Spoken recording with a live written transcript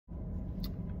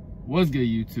What's good,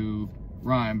 YouTube?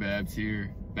 Ryan Babs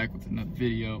here, back with another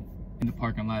video. In the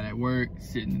parking lot at work,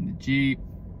 sitting in the Jeep,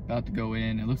 about to go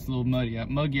in. It looks a little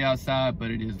muggy outside,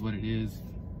 but it is what it is.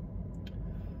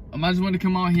 I just wanted to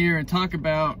come on here and talk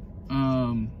about,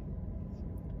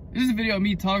 this is a video of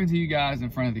me talking to you guys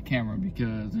in front of the camera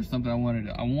because there's something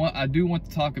I do want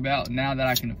to talk about. Now that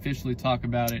I can officially talk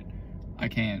about it, I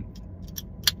can.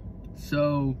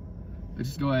 So let's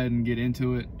just go ahead and get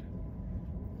into it.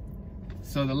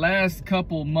 So the last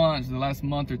couple months, the last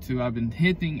month or two, I've been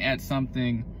hinting at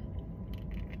something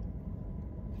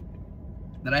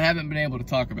that I haven't been able to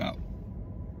talk about.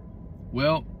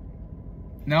 Well,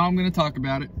 now I'm going to talk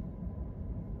about it,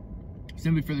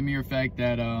 simply for the mere fact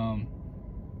that I'm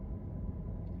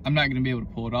not going to be able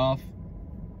to pull it off.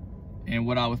 And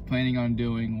what I was planning on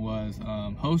doing was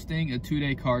hosting a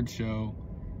 2-day card show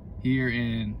here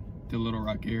in the Little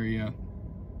Rock area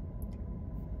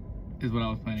is what I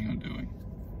was planning on doing.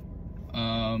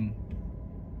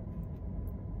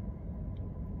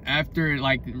 After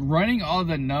like running all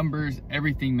the numbers,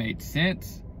 everything made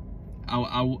sense.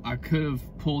 I could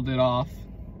have pulled it off,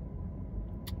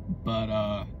 but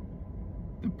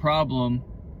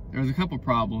there was a couple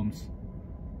problems,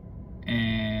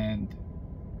 and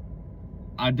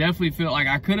I definitely feel like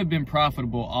I could have been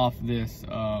profitable off this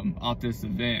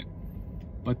event.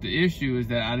 But the issue is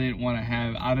that I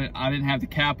didn't have the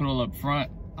capital up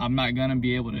front. I'm not gonna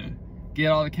be able to get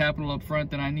all the capital up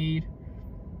front that I need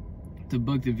to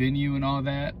book the venue and all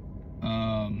that.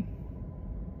 And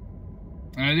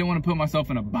I didn't want to put myself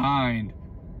in a bind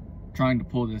trying to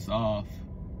pull this off,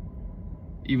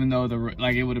 even though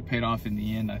it would have paid off in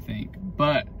the end, I think.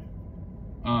 But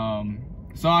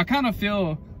so I kind of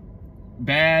feel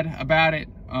bad about it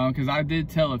because I did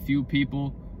tell a few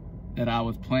people that I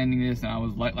was planning this, and I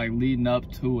was like leading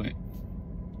up to it,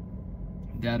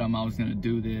 that I was gonna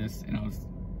do this,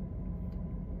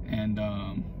 and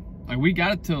like we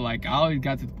got to I always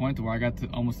got to the point to where I got to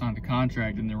almost sign the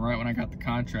contract, and then right when I got the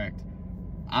contract,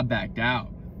 I backed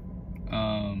out.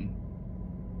 Kind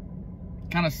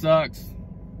of sucks,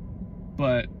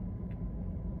 but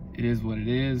it is what it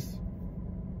is.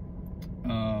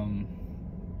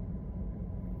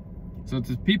 So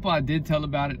to people I did tell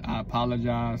about it, I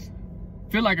apologize.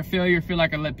 Feel like a failure, feel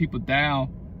like I let people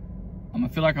down. I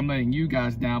feel like I'm letting you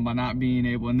guys down by not being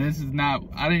able, and this is not,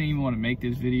 I didn't even want to make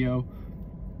this video,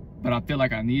 but I feel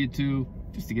like I needed to,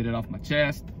 just to get it off my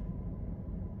chest.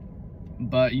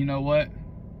 But you know what?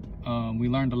 We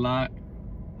learned a lot.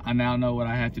 I now know what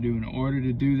I have to do in order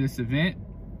to do this event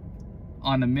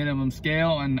on the minimum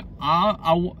scale, and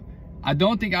I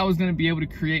don't think I was going to be able to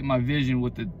create my vision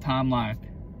with the timeline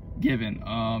given.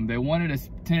 They wanted a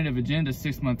tentative agenda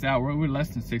 6 months out. We're less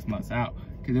than 6 months out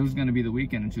because it was going to be the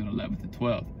weekend of June 11th and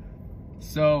 12th.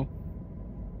 So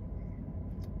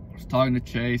I was talking to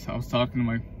Chase, I was talking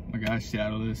to my guy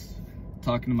Shadowless,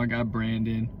 talking to my guy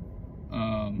Brandon.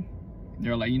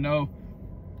 They're like, you know,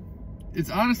 it's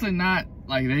honestly not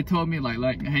like, they told me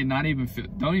like hey, don't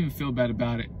even feel bad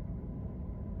about it.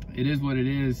 It is what it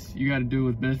is. You got to do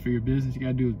what's best for your business. You got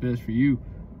to do what's best for you.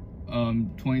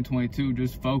 2022,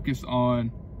 just focus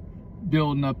on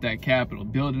building up that capital,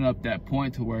 building up that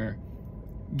point to where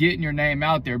getting your name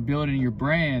out there, building your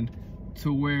brand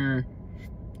to where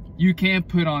you can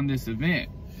put on this event.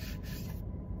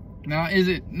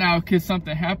 Now could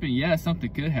something happen? Yeah, something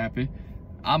could happen.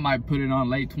 I might put it on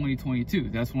late 2022.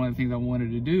 That's one of the things I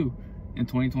wanted to do in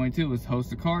 2022 was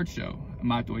host a card show. I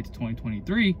might have to wait to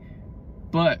 2023,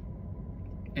 but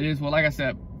it is, well, like I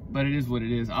said, but it is what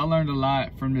it is. I learned a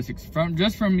lot from this,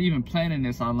 from even planning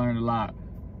this. I learned a lot.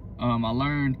 I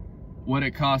learned what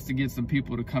it costs to get some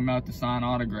people to come out to sign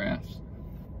autographs,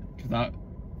 because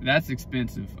that's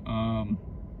expensive. I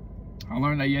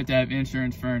learned that you have to have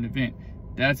insurance for an event.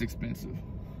 That's expensive.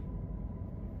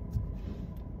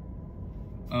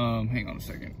 Hang on a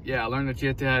second. Yeah, I learned that you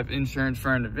have to have insurance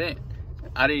for an event.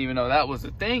 I didn't even know that was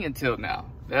a thing until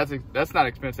now. That's not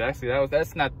expensive. Actually,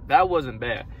 that wasn't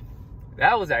bad.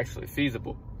 That was actually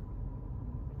feasible.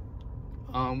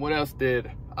 What else did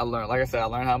I learn? Like I said, I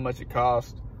learned how much it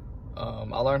cost.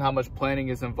 I learned how much planning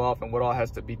is involved and what all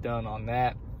has to be done on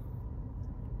that.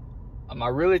 I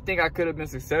really think I could have been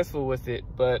successful with it,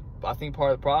 but I think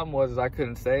part of the problem was I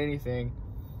couldn't say anything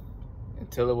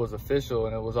until it was official,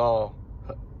 and it was all,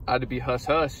 I had to be hush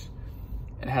hush.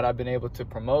 And had I been able to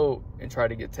promote and try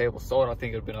to get tables sold, I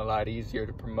think it would have been a lot easier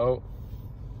to promote.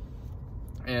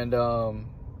 And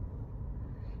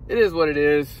it is what it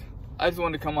is. I just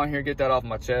wanted to come on here and get that off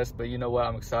my chest. But you know what?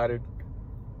 I'm excited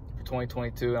for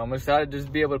 2022. I'm excited to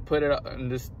just be able to put it up and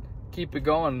just keep it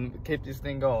going, keep this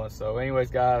thing going. So anyways,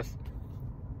 guys,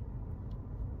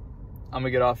 I'm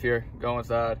gonna get off here, go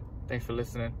inside. Thanks for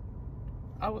listening.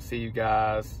 I will see you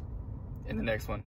guys in the next one.